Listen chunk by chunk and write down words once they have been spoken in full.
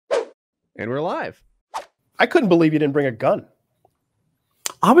And we're live. I couldn't believe you didn't bring a gun.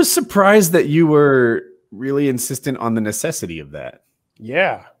 I was surprised that you were really insistent on the necessity of that.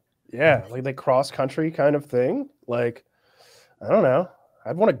 Yeah. Yeah. Like the cross country kind of thing. Like, I don't know.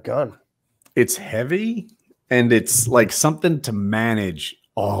 I'd want a gun. It's heavy and it's like something to manage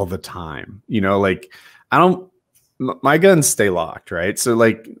all the time. You know, like my guns stay locked, right? So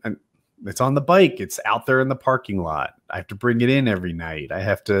like it's on the bike. It's out there in the parking lot. I have to bring it in every night. I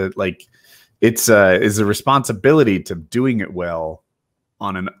have to it's a responsibility to doing it well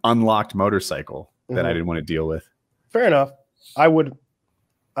on an unlocked motorcycle that I didn't want to deal with. Fair enough. I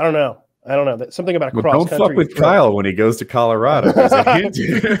don't know. Something about a cross country. Don't fuck with Kyle when he goes to Colorado.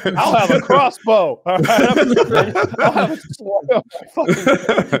 I'll have a crossbow. All right. I'll have a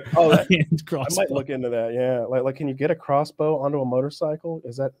crossbow. I might look into that. Yeah. Like, can you get a crossbow onto a motorcycle?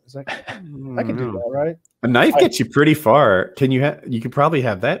 Is that? I can do that, right? A knife gets you pretty far. You could probably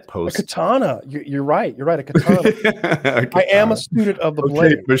have that post. A katana. You're right. You're right. A katana. I am a student of the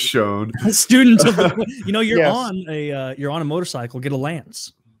blade. Okay, shown. A student of the. You know, you're on a motorcycle. Get a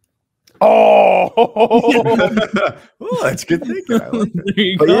lance. Oh, that's good thinking. I like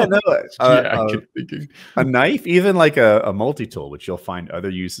that. Yeah, good thinking. A knife, even like a multi-tool, which you'll find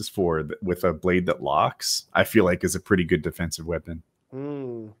other uses for with a blade that locks, I feel like is a pretty good defensive weapon. I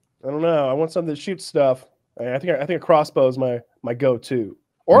don't know. I want something that shoots stuff. I think a crossbow is my go-to,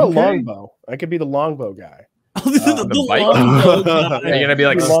 or a longbow. I could be the longbow guy. The bike. Are you gonna be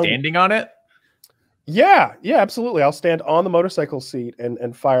like standing on it? Yeah, absolutely. I'll stand on the motorcycle seat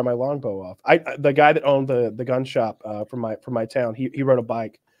and fire my longbow off. The guy that owned the gun shop from my town, he rode a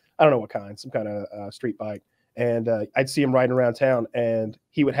bike. I don't know what kind, some kind of street bike. And I'd see him riding around town, and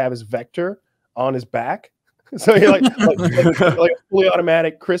he would have his Vector on his back. So he like a fully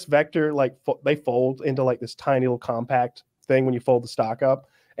automatic Chris Vector, they fold into like this tiny little compact thing when you fold the stock up,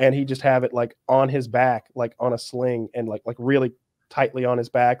 and he just have it like on his back, like on a sling, and like really tightly on his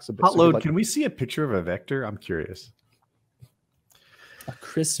back. Hot load. Can we see a picture of a Vector? I'm curious. A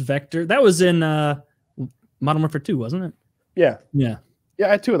Chris Vector. That was in Modern Warfare 2, wasn't it? Yeah. Yeah. Yeah,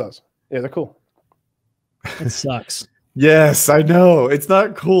 I had 2 of those. Yeah, they're cool. It sucks. Yes, I know. It's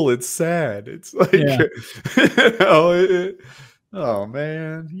not cool. It's sad. It's like, oh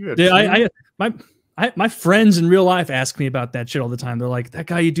man. My friends in real life ask me about that shit all the time. They're like, that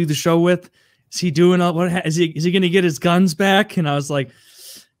guy you do the show with, is he doing is he going to get his guns back? And I was like,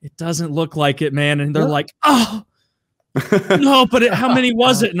 it doesn't look like it, man. And they're like, oh, no, but how many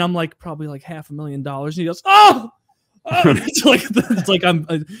was it? And I'm like, probably like $500,000. And he goes, oh. It's like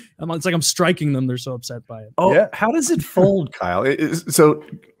I'm striking them. They're so upset by it. Oh, yeah. How does it fold, Kyle? So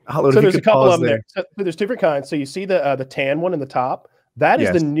there's a couple of them there. So there's different kinds. So you see the tan one in the top. That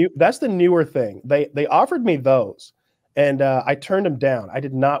is that's the newer thing. They offered me those. And I turned them down. I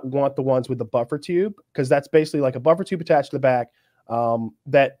did not want the ones with the buffer tube, because that's basically like a buffer tube attached to the back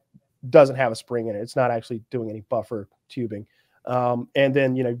that doesn't have a spring in it. It's not actually doing any buffer tubing. And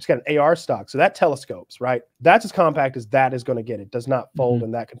then, it's got an AR stock. So that telescopes, right? That's as compact as that is going to get. It does not fold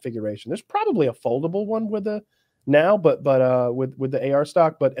in that configuration. There's probably a foldable one with the with the AR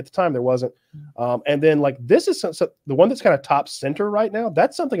stock, but at the time there wasn't. And then like this is the one that's kind of top center right now.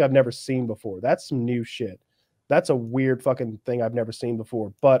 That's something I've never seen before. That's some new shit. That's a weird fucking thing I've never seen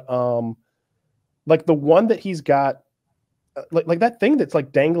before. But like the one that he's got, like that thing that's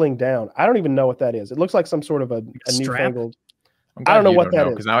like dangling down. I don't even know what that is. It looks like some sort of a newfangled. I don't know what that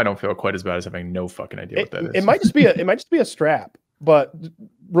is, because now I don't feel quite as bad as having no fucking idea what that is. It might just be a strap, but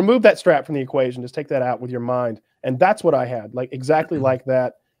remove that strap from the equation. Just take that out with your mind, and that's what I had, like exactly like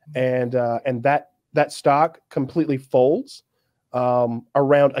that, and that stock completely folds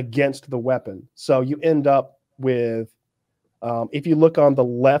around against the weapon, so you end up with, if you look on the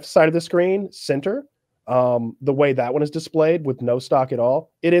left side of the screen, center, the way that one is displayed with no stock at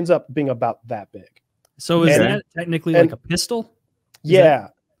all, it ends up being about that big. So is that technically like a pistol? Yeah.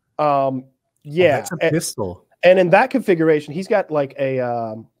 That's a pistol. And in that configuration, he's got like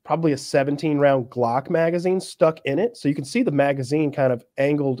a probably a 17-round Glock magazine stuck in it. So you can see the magazine kind of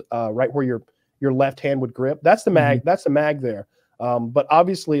angled right where your left hand would grip. That's the mag. That's the mag there. But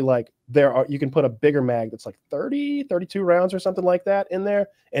obviously, like you can put a bigger mag that's like 30, 32 rounds or something like that in there,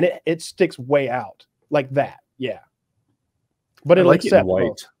 and it sticks way out like that. Yeah. But it'll like accept white.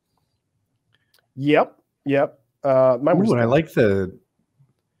 both. Yep. I like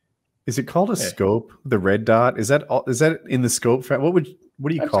is it called a scope? The red dot? Is that in the scope? What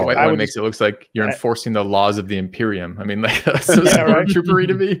do you call it? What makes it looks like you're enforcing the laws of the Imperium. I mean, like that's so stormtroopery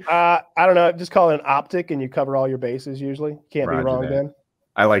to me. I don't know. Just call it an optic, and you cover all your bases. Usually, can't be wrong then.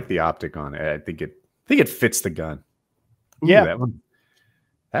 I like the optic on it. I think it fits the gun. Yeah. That one.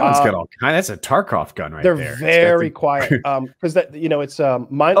 That one's got all kind. That's a Tarkov gun right there. They're very quiet. Because that it's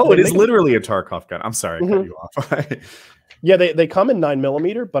mine. Oh, it is literally a Tarkov gun. I'm sorry, I cut you off. Yeah, they come in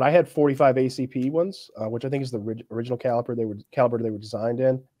 9mm, but I had 45 ACP ones, which I think is the original caliber they were designed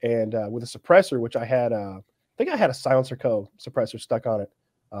in, and with a suppressor, which I had. I think I had a Silencer Co. suppressor stuck on it.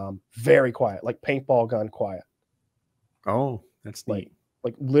 Very quiet, like paintball gun quiet. Oh, that's neat.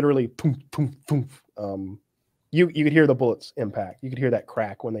 Like literally, boom, boom, boom. You could hear the bullets impact. You could hear that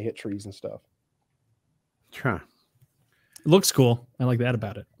crack when they hit trees and stuff. Huh. It looks cool. I like that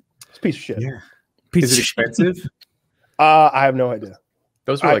about it. It's a piece of shit. Yeah. Is it expensive? I have no idea.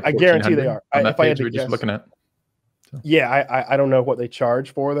 Those were like I guarantee they are. On that if I had page to we were just guess. looking at. So. Yeah, I don't know what they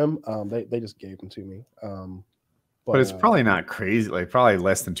charge for them. They just gave them to me. But it's probably not crazy. Like probably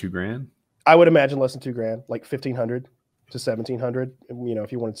less than $2,000. I would imagine less than $2,000, like 1,500 to 1,700. You know,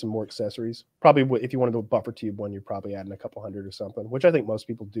 if you wanted some more accessories, probably if you wanted a buffer tube one, you're probably adding a couple hundred or something. Which I think most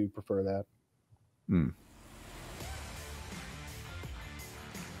people do prefer that.